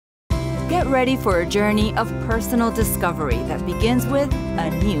Get ready for a journey of personal discovery that begins with a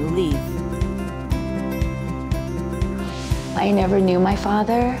new leaf. I never knew my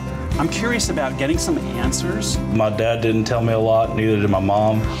father. I'm curious about getting some answers. My dad didn't tell me a lot, neither did my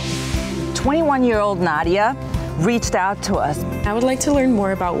mom. 21-year-old Nadia reached out to us. I would like to learn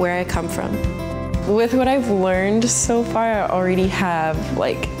more about where I come from. With what I've learned so far, I already have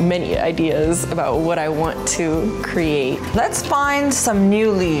many ideas about what I want to create. Let's find some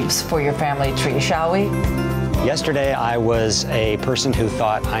new leaves for your family tree, shall we? Yesterday, I was a person who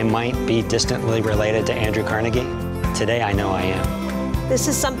thought I might be distantly related to Andrew Carnegie. Today, I know I am. This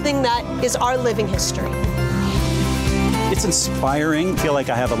is something that is our living history. It's inspiring. I feel like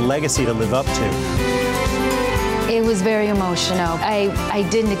I have a legacy to live up to. It was very emotional. I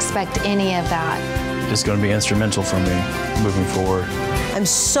didn't expect any of that. It's going to be instrumental for me moving forward. I'm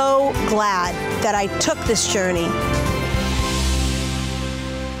so glad that I took this journey